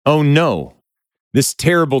Oh no, this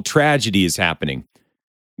terrible tragedy is happening.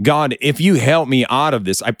 God, if you help me out of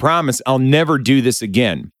this, I promise I'll never do this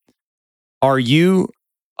again. Are you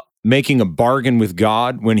making a bargain with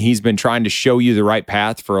God when He's been trying to show you the right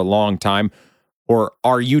path for a long time? Or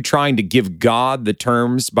are you trying to give God the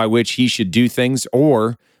terms by which He should do things?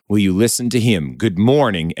 Or will you listen to Him? Good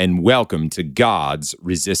morning and welcome to God's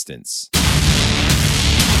Resistance.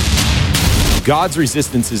 God's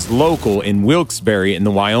Resistance is local in Wilkes-Barre in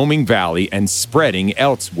the Wyoming Valley and spreading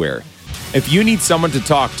elsewhere. If you need someone to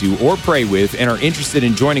talk to or pray with and are interested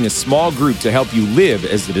in joining a small group to help you live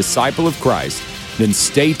as a disciple of Christ, then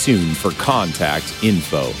stay tuned for contact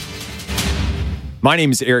info. My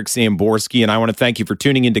name is Eric Samborski, and I want to thank you for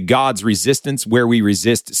tuning into God's Resistance, where we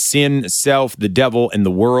resist sin, self, the devil, and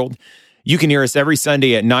the world. You can hear us every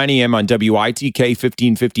Sunday at 9 a.m. on WITK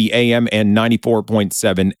 1550 AM and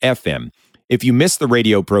 94.7 FM. If you miss the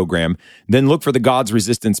radio program, then look for the God's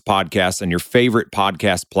Resistance podcast on your favorite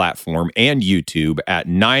podcast platform and YouTube at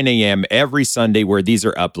 9 a.m. every Sunday, where these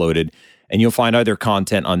are uploaded, and you'll find other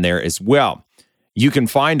content on there as well. You can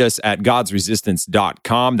find us at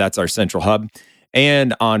godsresistance.com. That's our central hub.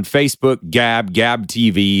 And on Facebook, Gab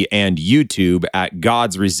TV, and YouTube at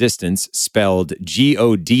God's Resistance, spelled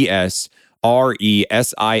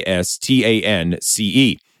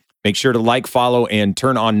GODSRESISTANCE. Make sure to like, follow, and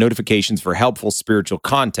turn on notifications for helpful spiritual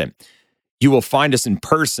content. You will find us in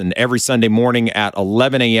person every Sunday morning at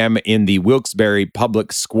 11 a.m. in the Wilkes-Barre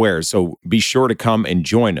Public Square, so be sure to come and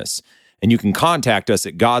join us. And you can contact us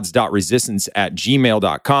at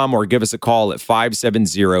gods.resistance@gmail.com or give us a call at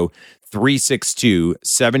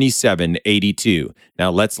 570-362-7782.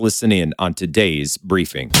 Now let's listen in on today's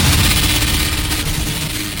briefing.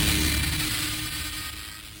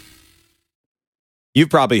 You've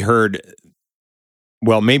probably heard,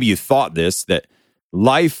 well, maybe you thought this, that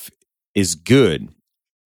life is good.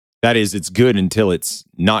 That is, it's good until it's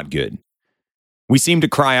not good. We seem to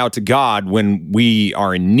cry out to God when we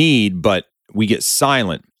are in need, but we get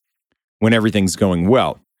silent when everything's going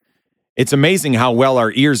well. It's amazing how well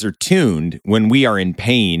our ears are tuned when we are in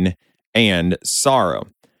pain and sorrow.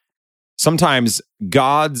 Sometimes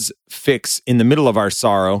God's fix in the middle of our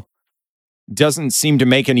sorrow doesn't seem to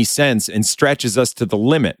make any sense and stretches us to the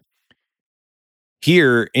limit.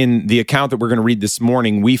 Here in the account that we're going to read this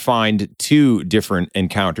morning, we find two different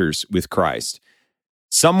encounters with Christ.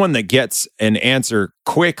 Someone that gets an answer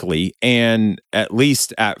quickly and at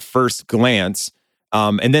least at first glance,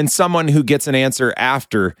 and then someone who gets an answer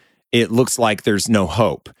after it looks like there's no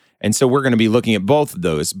hope. And so we're going to be looking at both of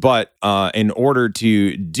those. But in order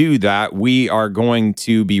to do that, we are going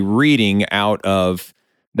to be reading out of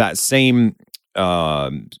that same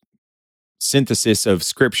synthesis of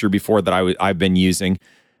scripture before that I've been using.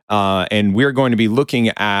 And we're going to be looking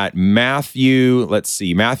at Matthew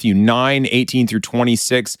 9, 18 through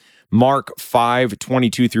 26, Mark 5,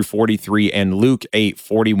 22 through 43, and Luke 8,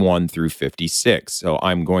 41 through 56. So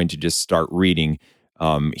I'm going to just start reading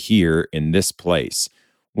here in this place.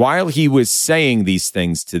 While he was saying these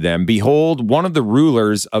things to them, behold, one of the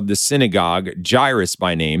rulers of the synagogue, Jairus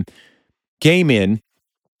by name, came in,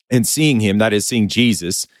 and seeing him, that is, seeing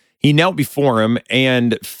Jesus, he knelt before him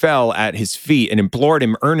and fell at his feet and implored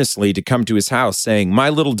him earnestly to come to his house, saying, "My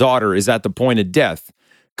little daughter is at the point of death.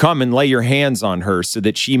 Come and lay your hands on her so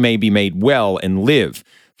that she may be made well and live."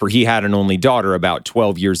 For he had an only daughter about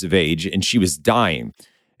 12 years of age, and she was dying.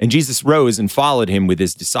 And Jesus rose and followed him with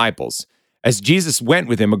his disciples. As Jesus went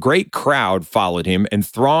with him, a great crowd followed him and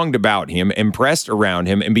thronged about him and pressed around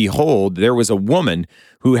him. And behold, there was a woman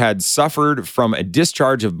who had suffered from a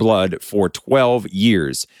discharge of blood for 12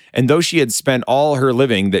 years. And though she had spent all her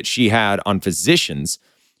living that she had on physicians,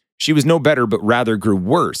 she was no better, but rather grew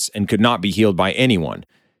worse and could not be healed by anyone.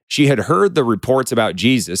 She had heard the reports about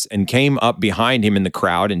Jesus and came up behind him in the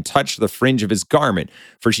crowd and touched the fringe of his garment.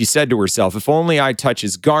 For she said to herself, "If only I touch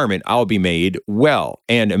his garment, I'll be made well."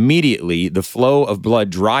 And immediately the flow of blood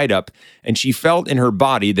dried up, and she felt in her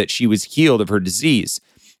body that she was healed of her disease.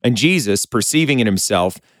 And Jesus, perceiving in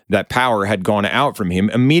himself that power had gone out from him,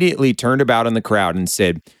 immediately turned about in the crowd and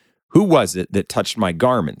said, "Who was it that touched my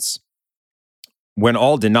garments?" When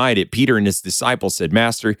all denied it, Peter and his disciples said,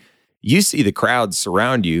 "Master, you see the crowds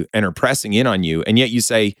surround you and are pressing in on you, and yet you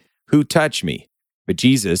say, 'Who touched me?' But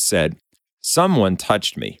Jesus said, 'Someone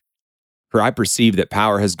touched me, for I perceive that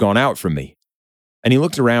power has gone out from me.' And he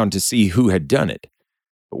looked around to see who had done it.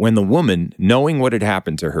 But when the woman, knowing what had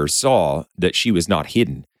happened to her, saw that she was not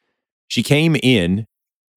hidden, she came in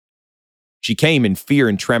fear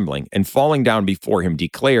and trembling, and falling down before him,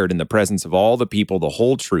 declared in the presence of all the people the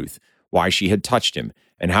whole truth, why she had touched him,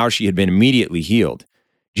 and how she had been immediately healed.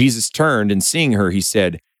 Jesus turned, and seeing her, he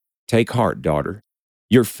said, "Take heart, daughter.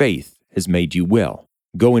 Your faith has made you well.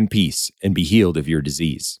 Go in peace and be healed of your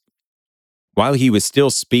disease." While he was still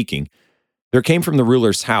speaking, there came from the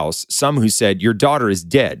ruler's house some who said, "Your daughter is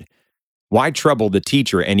dead. Why trouble the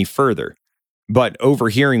teacher any further?" But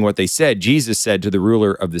overhearing what they said, Jesus said to the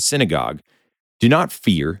ruler of the synagogue, "Do not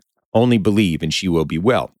fear, only believe, and she will be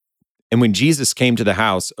well." And when Jesus came to the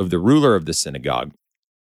house of the ruler of the synagogue,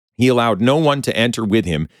 he allowed no one to enter with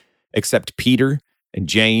him except Peter and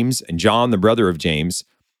James and John, the brother of James,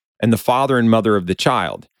 and the father and mother of the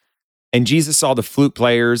child. And Jesus saw the flute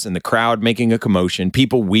players and the crowd making a commotion,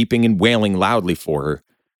 people weeping and wailing loudly for her.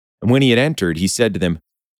 And when he had entered, he said to them,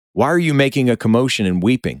 "Why are you making a commotion and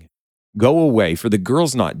weeping? Go away, for the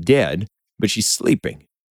girl's not dead, but she's sleeping."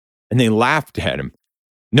 And they laughed at him,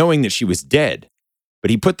 knowing that she was dead.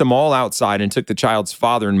 But he put them all outside and took the child's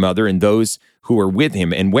father and mother and those who were with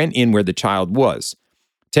him and went in where the child was.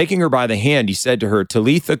 Taking her by the hand, he said to her,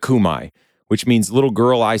 "Talitha cumi," which means, "Little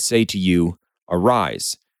girl, I say to you,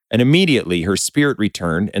 arise." And immediately her spirit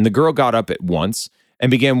returned, and the girl got up at once and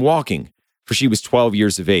began walking, for she was 12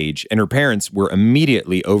 years of age, and her parents were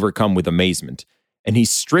immediately overcome with amazement. And he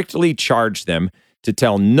strictly charged them to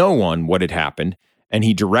tell no one what had happened, and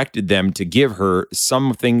he directed them to give her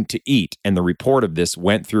something to eat. And the report of this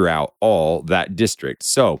went throughout all that district.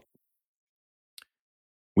 So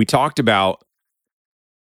we talked about,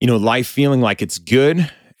 life feeling like it's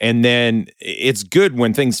good. And then it's good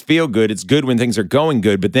when things feel good. It's good when things are going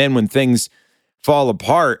good. But then when things fall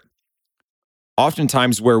apart,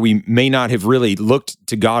 oftentimes where we may not have really looked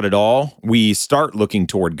to God at all, we start looking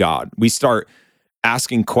toward God. We start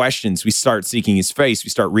asking questions. We start seeking his face. We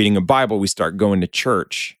start reading a Bible. We start going to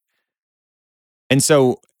church. And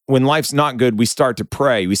so when life's not good, we start to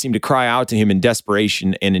pray. We seem to cry out to him in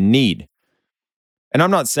desperation and in need. And I'm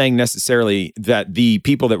not saying necessarily that the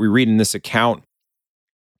people that we read in this account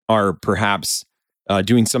are perhaps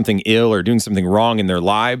doing something ill or doing something wrong in their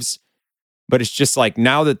lives. But it's just like,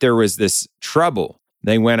 now that there was this trouble,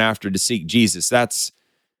 they went after to seek Jesus. That's,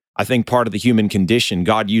 I think, part of the human condition.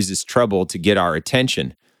 God uses trouble to get our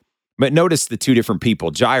attention. But notice the two different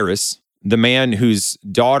people: Jairus, the man whose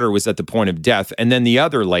daughter was at the point of death, and then the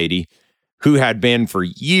other lady who had been for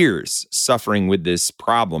years suffering with this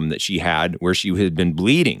problem that she had where she had been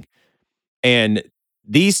bleeding. And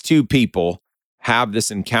these two people have this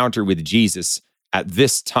encounter with Jesus at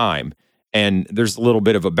this time. And there's a little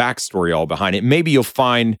bit of a backstory all behind it. Maybe you'll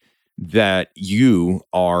find that you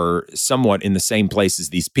are somewhat in the same place as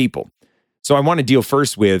these people. So I want to deal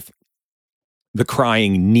first with the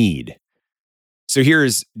crying need. So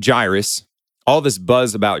here's Jairus. All this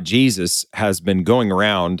buzz about Jesus has been going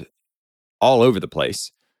around all over the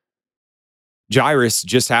place. Jairus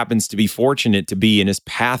just happens to be fortunate to be in his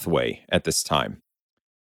pathway at this time.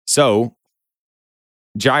 So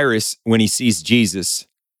Jairus, when he sees Jesus,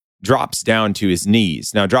 drops down to his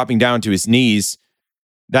knees. Now, dropping down to his knees,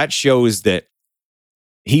 that shows that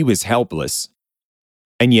he was helpless,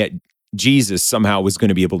 and yet Jesus somehow was going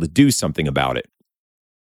to be able to do something about it.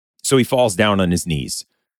 So he falls down on his knees.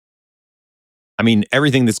 I mean,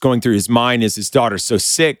 everything that's going through his mind is his daughter's so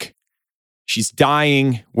sick. She's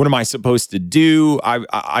dying. What am I supposed to do?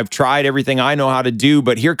 I've tried everything I know how to do,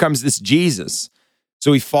 but here comes this Jesus.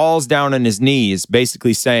 So he falls down on his knees,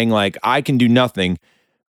 basically saying, like, I can do nothing,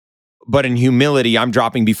 but in humility, I'm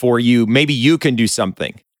dropping before you. Maybe you can do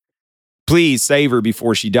something. Please save her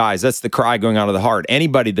before she dies. That's the cry going out of the heart.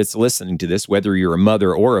 Anybody that's listening to this, whether you're a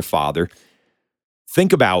mother or a father,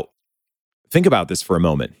 think about this for a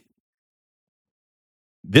moment.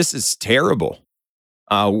 This is terrible.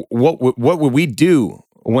 What would we do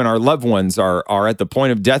when our loved ones are at the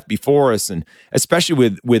point of death before us, and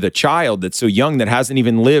especially with a child that's so young that hasn't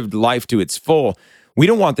even lived life to its full? We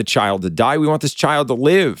don't want the child to die. We want this child to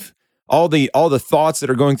live. All the thoughts that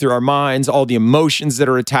are going through our minds, all the emotions that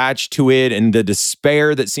are attached to it, and the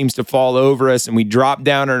despair that seems to fall over us, and we drop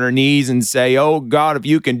down on our knees and say, "Oh God, if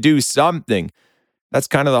you can do something." That's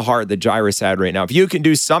kind of the heart that Jairus had right now. If you can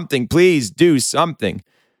do something, please do something.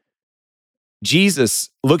 Jesus,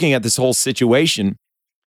 looking at this whole situation,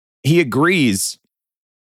 he agrees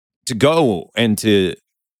to go and to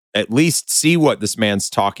at least see what this man's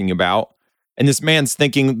talking about. And this man's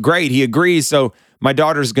thinking, great, he agrees, so my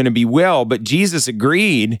daughter's going to be well. But Jesus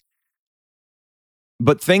agreed,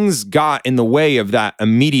 but things got in the way of that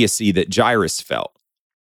immediacy that Jairus felt.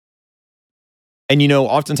 And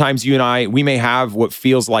oftentimes you and I, we may have what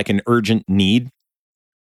feels like an urgent need.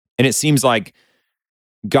 And it seems like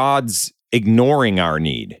God's ignoring our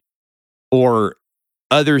need, or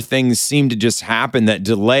other things seem to just happen that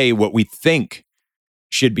delay what we think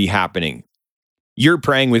should be happening. You're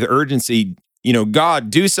praying with urgency. God,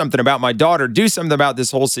 do something about my daughter, do something about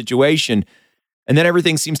this whole situation. And then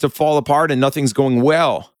everything seems to fall apart and nothing's going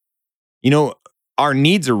well. Our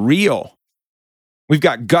needs are real. We've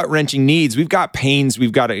got gut-wrenching needs. We've got pains.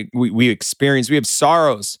 We experience. We have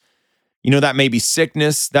sorrows. That may be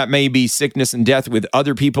sickness. That may be sickness and death with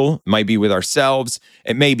other people. It might be with ourselves.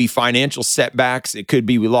 It may be financial setbacks. It could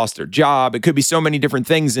be we lost our job. It could be so many different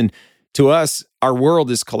things. And to us, our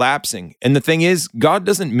world is collapsing. And the thing is, God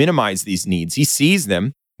doesn't minimize these needs. He sees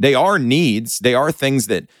them. They are needs. They are things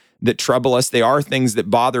that trouble us. They are things that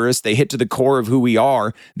bother us. They hit to the core of who we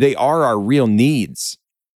are. They are our real needs.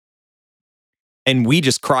 And we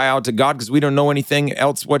just cry out to God because we don't know anything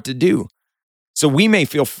else what to do. So we may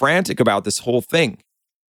feel frantic about this whole thing.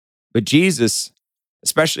 But Jesus,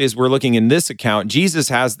 especially as we're looking in this account, Jesus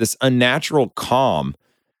has this unnatural calm.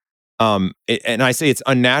 And I say it's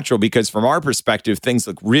unnatural because from our perspective, things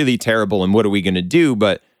look really terrible and what are we going to do?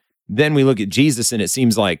 But then we look at Jesus and it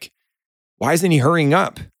seems like, why isn't he hurrying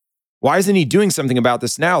up? Why isn't he doing something about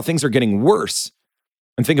this now? Things are getting worse.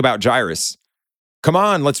 And think about Jairus. Come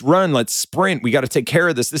on, let's run, let's sprint. We got to take care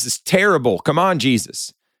of this. This is terrible. Come on,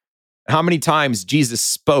 Jesus. How many times Jesus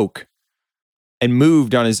spoke and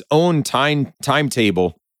moved on his own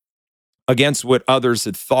timetable against what others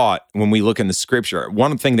had thought when we look in the scripture?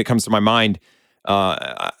 One thing that comes to my mind,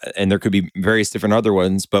 and there could be various different other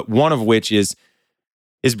ones, but one of which is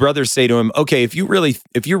his brothers say to him, okay, if you're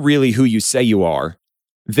really who you say you are,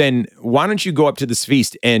 then why don't you go up to this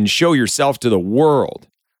feast and show yourself to the world?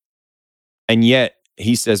 And yet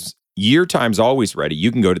he says, your time's always ready.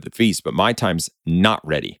 You can go to the feast, but my time's not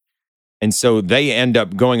ready. And so they end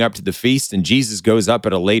up going up to the feast and Jesus goes up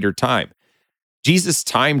at a later time. Jesus'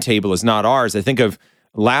 timetable is not ours. I think of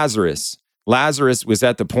Lazarus. Lazarus was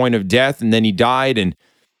at the point of death and then he died and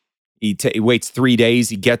he waits 3 days.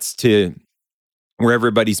 He gets to where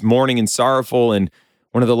everybody's mourning and sorrowful. And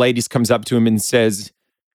one of the ladies comes up to him and says,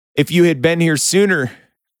 if you had been here sooner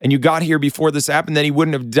and you got here before this happened, then he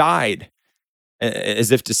wouldn't have died.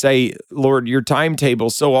 As if to say, Lord, your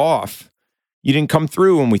timetable's so off. You didn't come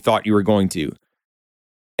through when we thought you were going to.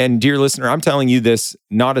 And dear listener, I'm telling you this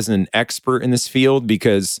not as an expert in this field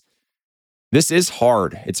because this is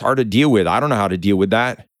hard. It's hard to deal with. I don't know how to deal with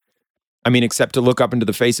that. I mean, except to look up into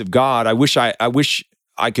the face of God. I wish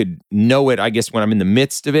I could know it, I guess, when I'm in the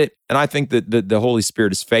midst of it. And I think that the Holy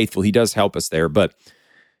Spirit is faithful. He does help us there. But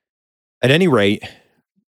at any rate,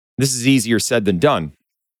 this is easier said than done.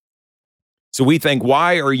 So we think,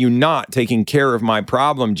 why are you not taking care of my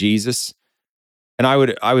problem, Jesus? And I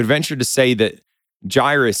would venture to say that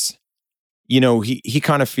Jairus, he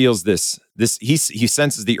kind of feels this he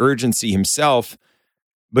senses the urgency himself,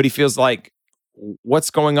 but he feels like, what's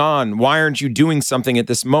going on? Why aren't you doing something at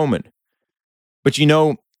this moment? But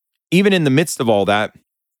even in the midst of all that,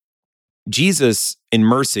 Jesus in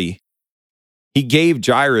mercy, he gave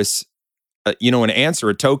Jairus an answer,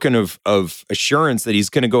 a token of assurance that he's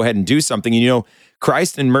going to go ahead and do something. And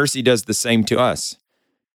Christ in mercy does the same to us.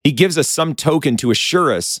 He gives us some token to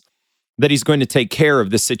assure us that he's going to take care of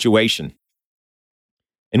this situation.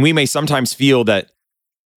 And we may sometimes feel that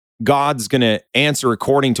God's going to answer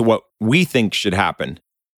according to what we think should happen,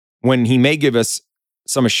 when he may give us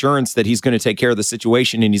some assurance that he's going to take care of the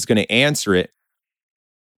situation and he's going to answer it.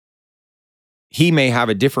 He may have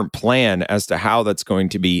a different plan as to how that's going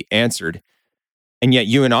to be answered. And yet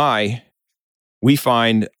you and I, we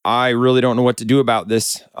find, I really don't know what to do about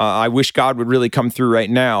this. I wish God would really come through right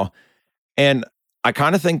now. And I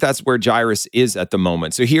kind of think that's where Jairus is at the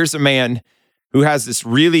moment. So here's a man who has this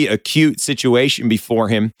really acute situation before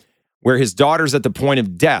him where his daughter's at the point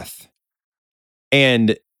of death.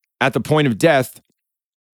 And at the point of death,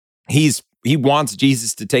 he wants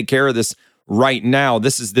Jesus to take care of this right now.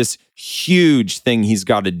 This is this huge thing he's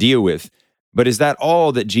got to deal with. But is that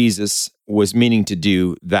all that Jesus was meaning to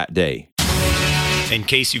do that day? In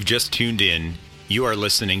case you've just tuned in, you are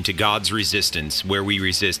listening to God's Resistance, where we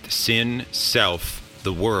resist sin, self,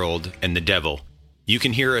 the world, and the devil. You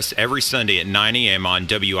can hear us every Sunday at 9 a.m. on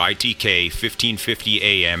WITK 1550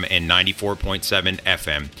 AM and 94.7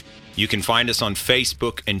 FM. You can find us on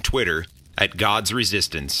Facebook and Twitter at God's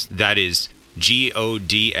Resistance. That is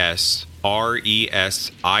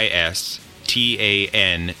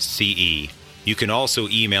GODSRESISTANCE. You can also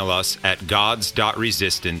email us at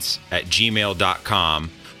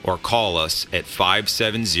gods.resistance@gmail.com or call us at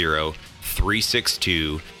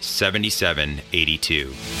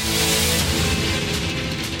 570-362-7782.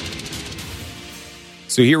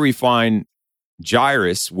 So here we find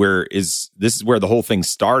Jairus, this is where the whole thing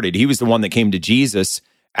started. He was the one that came to Jesus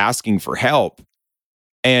asking for help.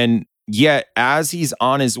 And yet, as he's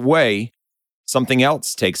on his way, something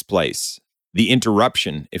else takes place. the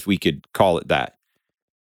interruption, if we could call it that.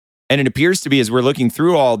 And it appears to be, as we're looking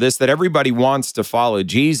through all this, that everybody wants to follow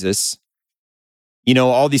Jesus. You know,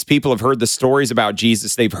 all these people have heard the stories about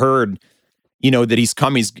Jesus. They've heard, you know, that he's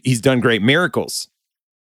come, he's done great miracles.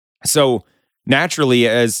 So naturally,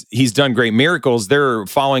 as he's done great miracles, they're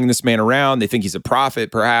following this man around. They think he's a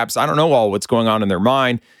prophet, perhaps. I don't know all what's going on in their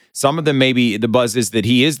mind. Some of them, maybe the buzz is that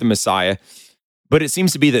he is the Messiah. But it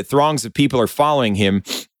seems to be that throngs of people are following him,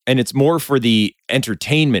 and it's more for the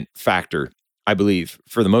entertainment factor, I believe,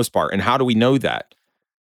 for the most part. And how do we know that?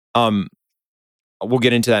 We'll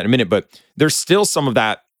get into that in a minute, but there's still some of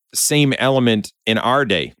that same element in our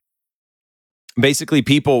day. Basically,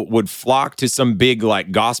 people would flock to some big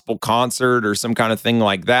like gospel concert or some kind of thing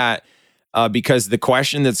like that because the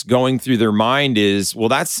question that's going through their mind is, well,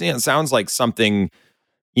 that sounds like something,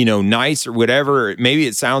 you know, nice or whatever. Maybe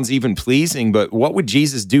it sounds even pleasing, but what would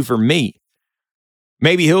Jesus do for me?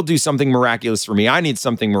 Maybe he'll do something miraculous for me. I need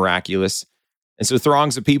something miraculous. And so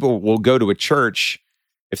throngs of people will go to a church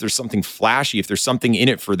if there's something flashy, if there's something in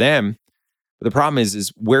it for them. But the problem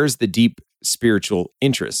is where's the deep spiritual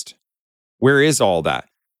interest? Where is all that?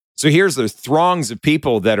 So here's the throngs of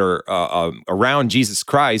people that are around Jesus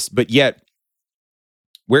Christ, but yet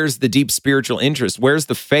where's the deep spiritual interest? Where's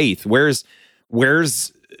the faith? Where's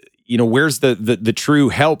the true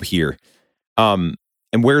help here? And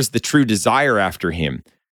where's the true desire after him?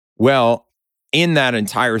 Well, in that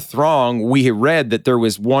entire throng, we have read that there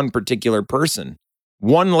was one particular person,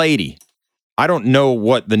 one lady. I don't know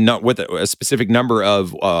what a specific number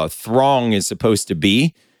of throng is supposed to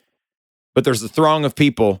be, but there's a throng of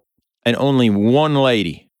people and only one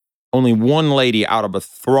lady out of a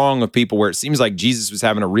throng of people where it seems like Jesus was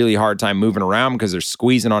having a really hard time moving around because they're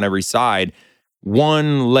squeezing on every side.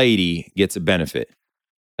 One lady gets a benefit.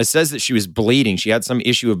 It says that she was bleeding. She had some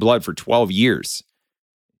issue of blood for 12 years.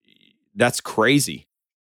 That's crazy.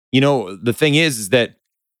 You know, the thing is that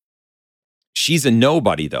she's a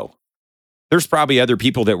nobody, though. There's probably other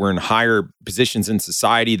people that were in higher positions in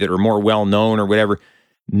society that are more well-known or whatever.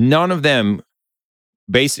 None of them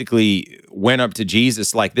basically went up to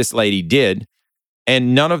Jesus like this lady did,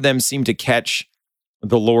 and none of them seemed to catch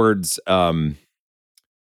the Lord's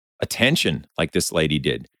attention like this lady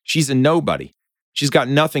did. She's a nobody. She's got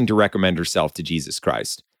nothing to recommend herself to Jesus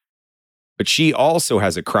Christ. But she also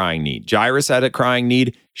has a crying need. Jairus had a crying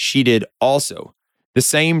need. She did also. The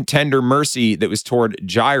same tender mercy that was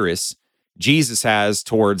toward Jairus, Jesus has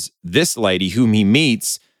towards this lady whom he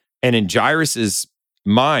meets. And in Jairus's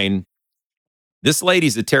mind, this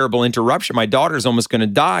lady's a terrible interruption. My daughter's almost going to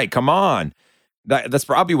die. Come on. That's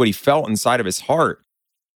probably what he felt inside of his heart.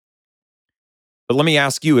 But let me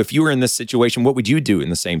ask you, if you were in this situation, what would you do in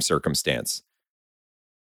the same circumstance?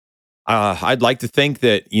 I'd like to think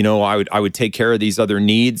that, you know, I would take care of these other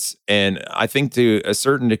needs. And I think to a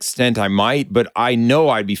certain extent I might, but I know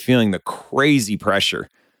I'd be feeling the crazy pressure.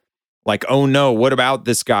 Like, oh no, what about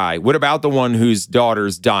this guy? What about the one whose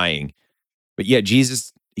daughter's dying? But yet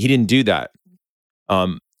Jesus, he didn't do that.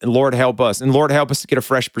 And Lord help us. And Lord help us to get a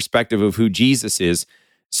fresh perspective of who Jesus is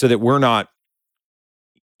so that we're not,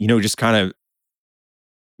 you know, just kind of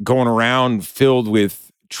going around filled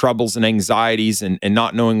with troubles and anxieties and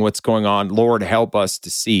not knowing what's going on. Lord, help us to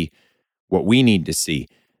see what we need to see.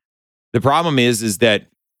 The problem is that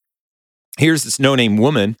here's this no-name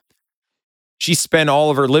woman. She spent all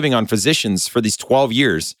of her living on physicians for these 12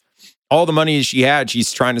 years. All the money she had,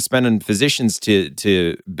 she's trying to spend on physicians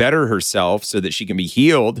to better herself so that she can be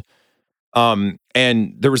healed. And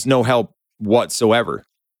there was no help whatsoever.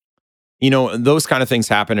 You know, those kind of things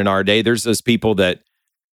happen in our day. There's those people that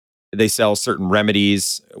they sell certain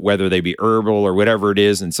remedies, whether they be herbal or whatever it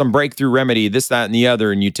is, and some breakthrough remedy, this, that, and the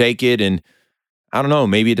other, and you take it, and I don't know,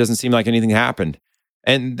 maybe it doesn't seem like anything happened.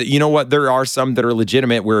 And you know what? There are some that are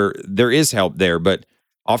legitimate where there is help there, but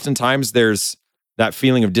oftentimes there's that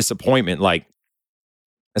feeling of disappointment, like,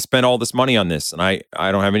 I spent all this money on this, and I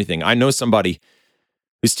don't have anything. I know somebody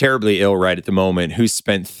who's terribly ill right at the moment, who's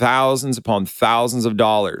spent thousands upon thousands of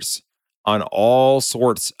dollars on all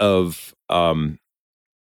sorts of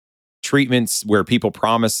treatments where people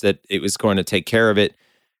promised that it was going to take care of it,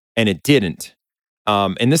 and it didn't.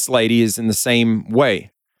 And this lady is in the same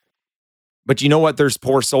way. But you know what? There's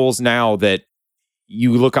poor souls now that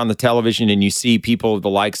you look on the television and you see people the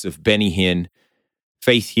likes of Benny Hinn,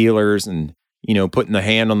 faith healers, and, you know, putting the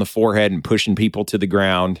hand on the forehead and pushing people to the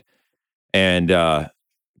ground, and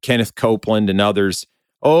Kenneth Copeland and others.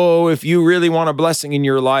 Oh, if you really want a blessing in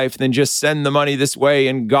your life, then just send the money this way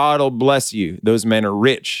and God will bless you. Those men are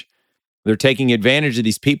rich. They're taking advantage of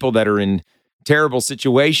these people that are in terrible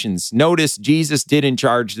situations. Notice Jesus didn't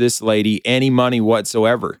charge this lady any money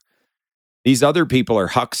whatsoever. These other people are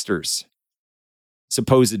hucksters,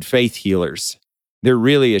 supposed faith healers. They're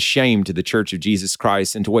really ashamed to the church of Jesus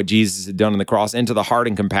Christ and to what Jesus had done on the cross and to the heart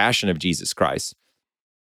and compassion of Jesus Christ.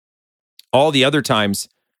 All the other times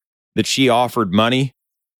that she offered money,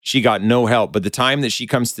 she got no help. But the time that she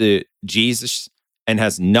comes to Jesus and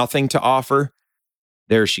has nothing to offer,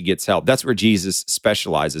 there she gets help. That's where Jesus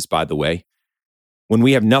specializes, by the way. When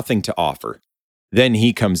we have nothing to offer, then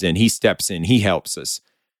he comes in, he steps in, he helps us.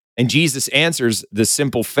 And Jesus answers the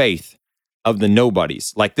simple faith of the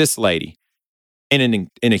nobodies, like this lady. In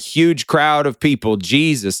a huge crowd of people,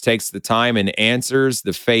 Jesus takes the time and answers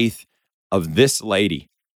the faith of this lady.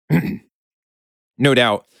 No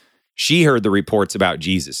doubt, she heard the reports about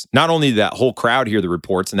Jesus. Not only did that whole crowd hear the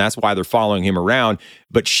reports, and that's why they're following him around,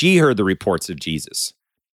 but she heard the reports of Jesus.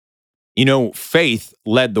 You know, faith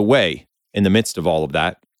led the way in the midst of all of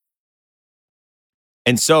that.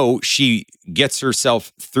 And so she gets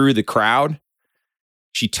herself through the crowd.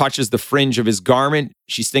 She touches the fringe of his garment.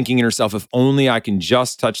 She's thinking in herself, if only I can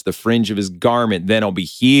just touch the fringe of his garment, then I'll be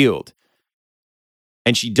healed.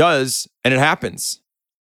 And she does, and it happens.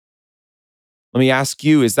 Let me ask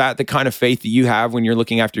you, is that the kind of faith that you have when you're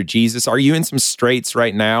looking after Jesus? Are you in some straits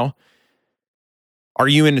right now? Are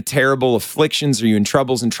you in terrible afflictions? Are you in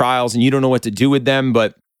troubles and trials and you don't know what to do with them?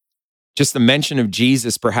 But just the mention of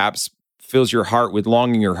Jesus perhaps fills your heart with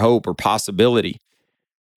longing or hope or possibility.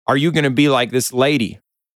 Are you going to be like this lady?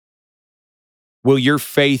 Will your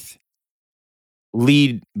faith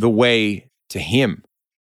lead the way to him?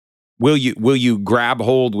 Will you grab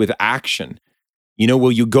hold with action? You know,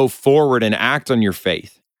 will you go forward and act on your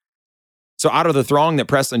faith? So out of the throng that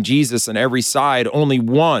pressed on Jesus on every side, only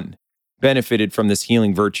one benefited from this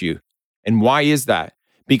healing virtue. And why is that?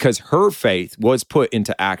 Because her faith was put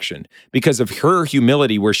into action. Because of her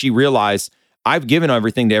humility, where she realized, I've given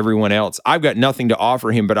everything to everyone else. I've got nothing to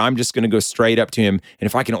offer him, but I'm just going to go straight up to him. And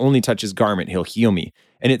if I can only touch his garment, he'll heal me.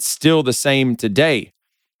 And it's still the same today.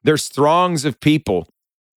 There's throngs of people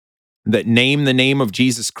that name the name of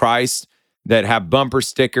Jesus Christ, that have bumper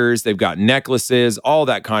stickers, they've got necklaces, all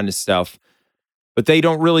that kind of stuff. But they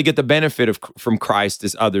don't really get the benefit from Christ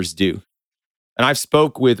as others do. And I've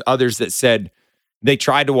spoke with others that said they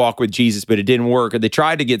tried to walk with Jesus, but it didn't work. Or they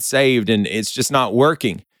tried to get saved and it's just not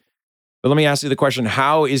working. But let me ask you the question,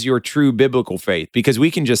 how is your true biblical faith? Because we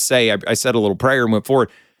can just say, I said a little prayer and went forward.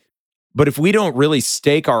 But if we don't really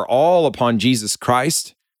stake our all upon Jesus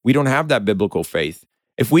Christ, we don't have that biblical faith.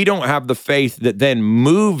 If we don't have the faith that then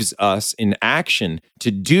moves us in action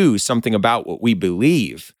to do something about what we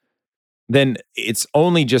believe, then it's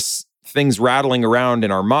only just things rattling around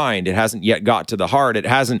in our mind. It hasn't yet got to the heart. It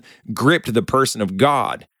hasn't gripped the person of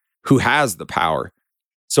God who has the power.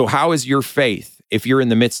 So how is your faith if you're in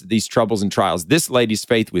the midst of these troubles and trials? This lady's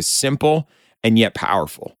faith was simple and yet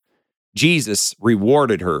powerful. Jesus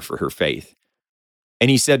rewarded her for her faith.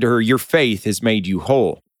 And he said to her, your faith has made you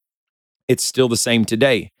whole. It's still the same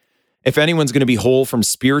today. If anyone's going to be whole from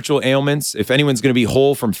spiritual ailments, if anyone's going to be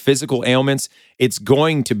whole from physical ailments, it's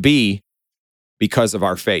going to be because of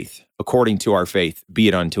our faith. According to our faith, be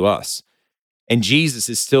it unto us. And Jesus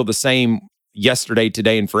is still the same yesterday,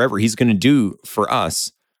 today, and forever. He's going to do for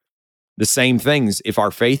us the same things if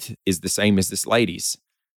our faith is the same as this lady's.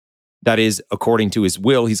 That is, according to his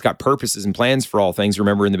will. He's got purposes and plans for all things.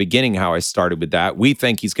 Remember in the beginning how I started with that. We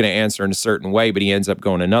think he's going to answer in a certain way, but he ends up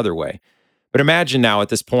going another way. But imagine now at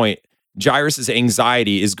this point, Jairus'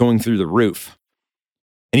 anxiety is going through the roof.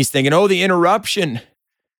 And he's thinking, oh, the interruption.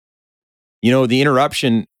 You know, the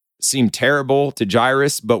interruption seemed terrible to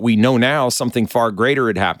Jairus, but we know now something far greater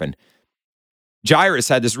had happened. Jairus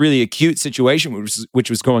had this really acute situation which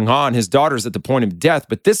was going on. His daughter's at the point of death,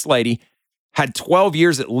 but this lady had 12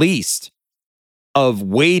 years at least of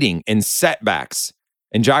waiting and setbacks.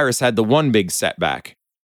 And Jairus had the one big setback.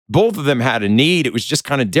 Both of them had a need. It was just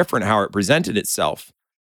kind of different how it presented itself.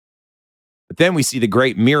 But then we see the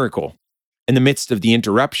great miracle in the midst of the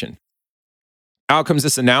interruption. Out comes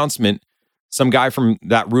this announcement. Some guy from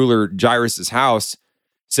that ruler Jairus' house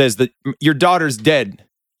says that your daughter's dead.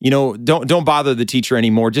 You know, don't bother the teacher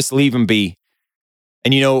anymore. Just leave him be.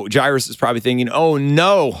 And, you know, Jairus is probably thinking, oh,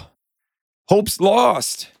 no, hope's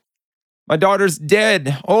lost. My daughter's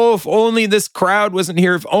dead. Oh, if only this crowd wasn't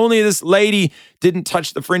here. If only this lady didn't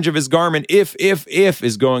touch the fringe of his garment. If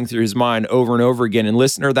is going through his mind over and over again. And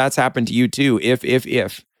listener, that's happened to you too.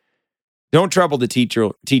 If. Don't trouble the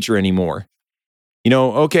teacher anymore. You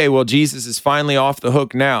know, okay, well, Jesus is finally off the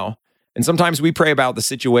hook now. And sometimes we pray about the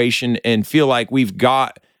situation and feel like we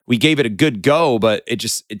gave it a good go, but it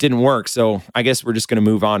didn't work. So I guess we're just going to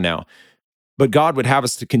move on now. But God would have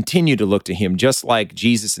us to continue to look to him, just like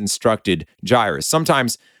Jesus instructed Jairus.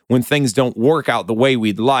 Sometimes when things don't work out the way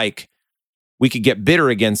we'd like, we could get bitter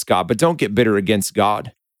against God, but don't get bitter against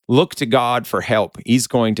God. Look to God for help. He's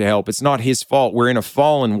going to help. It's not his fault. We're in a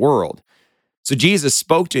fallen world. So Jesus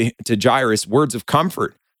spoke to Jairus words of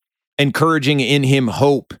comfort, encouraging in him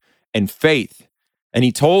hope and faith. And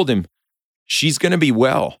he told him, she's going to be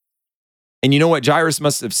well. And you know what? Jairus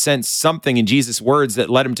must have sensed something in Jesus' words that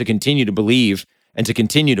led him to continue to believe and to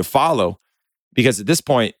continue to follow. Because at this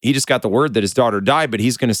point, he just got the word that his daughter died, but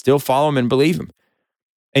he's going to still follow him and believe him.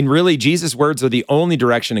 And really, Jesus' words are the only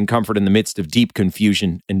direction and comfort in the midst of deep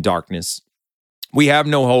confusion and darkness. We have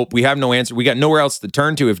no hope. We have no answer. We got nowhere else to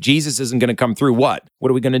turn to. If Jesus isn't going to come through, what? What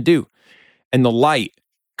are we going to do? And the light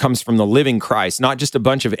comes from the living Christ, not just a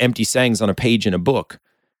bunch of empty sayings on a page in a book.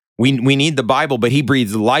 We need the Bible, but he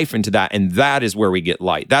breathes life into that, and that is where we get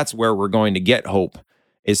light. That's where we're going to get hope,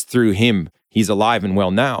 is through him. He's alive and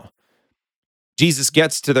well now. Jesus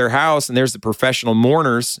gets to their house, and there's the professional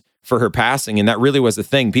mourners for her passing, and that really was the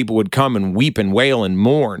thing. People would come and weep and wail and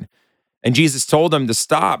mourn. And Jesus told them to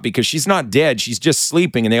stop because she's not dead. She's just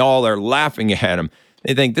sleeping, and they all are laughing at him.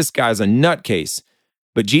 They think this guy's a nutcase.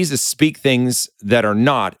 But Jesus speaks things that are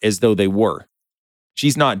not as though they were.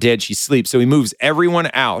 She's not dead, she sleeps. So he moves everyone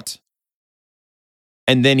out.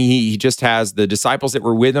 And then he just has the disciples that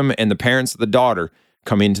were with him and the parents of the daughter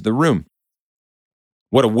come into the room.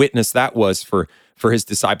 What a witness that was for his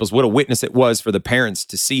disciples. What a witness it was for the parents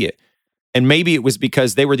to see it. And maybe it was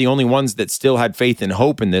because they were the only ones that still had faith and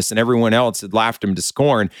hope in this, and everyone else had laughed him to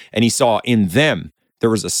scorn. And he saw in them, there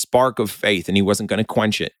was a spark of faith, and he wasn't going to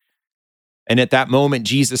quench it. And at that moment,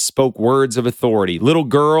 Jesus spoke words of authority. Little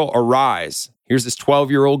girl, arise. Here's this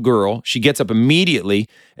 12-year-old girl. She gets up immediately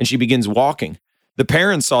and she begins walking. The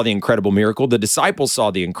parents saw the incredible miracle. The disciples saw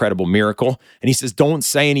the incredible miracle. And he says, don't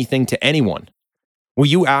say anything to anyone. Will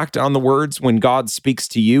you act on the words when God speaks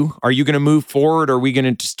to you? Are you going to move forward, or are we going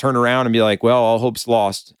to just turn around and be like, well, all hope's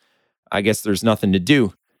lost. I guess there's nothing to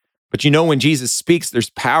do. But you know, when Jesus speaks, there's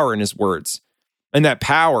power in his words. And that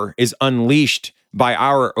power is unleashed by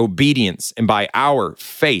our obedience and by our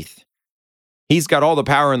faith. He's got all the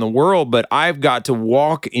power in the world, but I've got to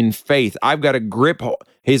walk in faith. I've got to grip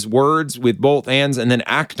his words with both hands and then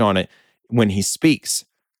act on it when he speaks.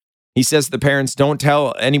 He says to the parents, don't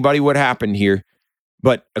tell anybody what happened here.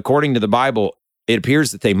 But according to the Bible, it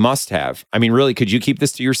appears that they must have. I mean, really, could you keep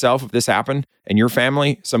this to yourself if this happened in your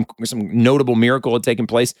family? Some notable miracle had taken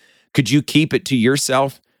place. Could you keep it to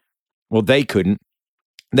yourself? Well, they couldn't.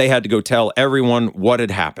 They had to go tell everyone what had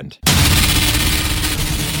happened.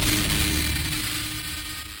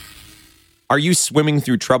 Are you swimming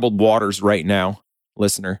through troubled waters right now,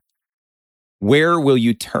 listener? Where will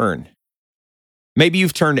you turn? Maybe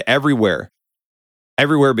you've turned everywhere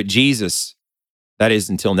but Jesus. That is,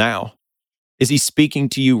 until now. Is he speaking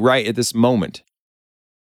to you right at this moment?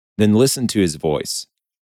 Then listen to his voice.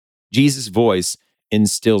 Jesus' voice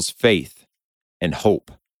instills faith and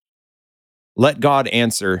hope. Let God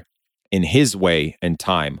answer in his way and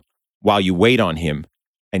time while you wait on him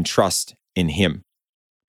and trust in him.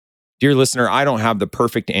 Dear listener, I don't have the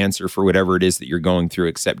perfect answer for whatever it is that you're going through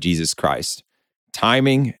except Jesus Christ.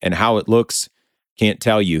 Timing and how it looks, can't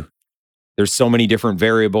tell you. There's so many different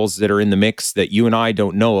variables that are in the mix that you and I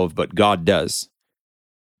don't know of, but God does.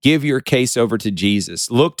 Give your case over to Jesus.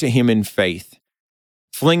 Look to him in faith.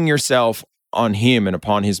 Fling yourself on him and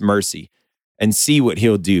upon his mercy and see what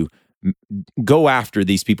he'll do. Go after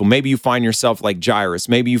these people. Maybe you find yourself like Jairus.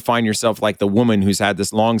 Maybe you find yourself like the woman who's had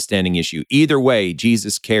this long-standing issue. Either way,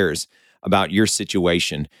 Jesus cares about your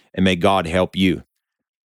situation, and may God help you.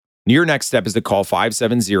 Your next step is to call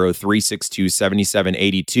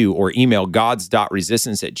 570-362-7782 or email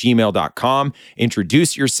gods.resistance@gmail.com.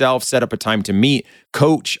 Introduce yourself, set up a time to meet,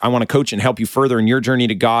 coach. I want to coach and help you further in your journey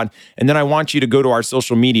to God. And then I want you to go to our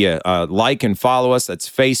social media, like and follow us. That's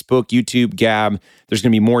Facebook, YouTube, Gab. There's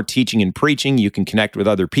going to be more teaching and preaching. You can connect with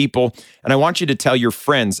other people. And I want you to tell your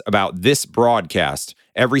friends about this broadcast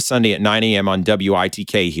every Sunday at 9 a.m. on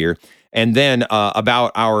WITK here. And then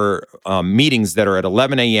about our meetings that are at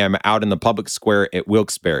 11 a.m. out in the public square at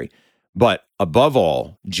Wilkes-Barre. But above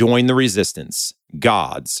all, join the resistance,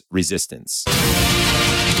 God's resistance.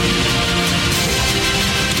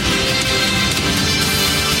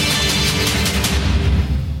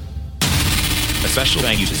 A special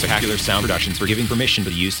thank you to Spectacular Sound Productions for giving permission for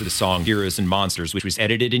the use of the song Heroes and Monsters, which was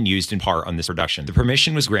edited and used in part on this production. The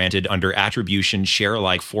permission was granted under Attribution Share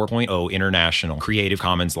Alike 4.0 International Creative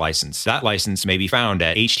Commons license. That license may be found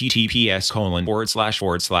at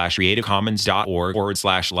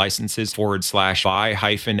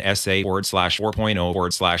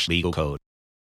https://creativecommons.org/licenses/by-sa/4.0/legal code.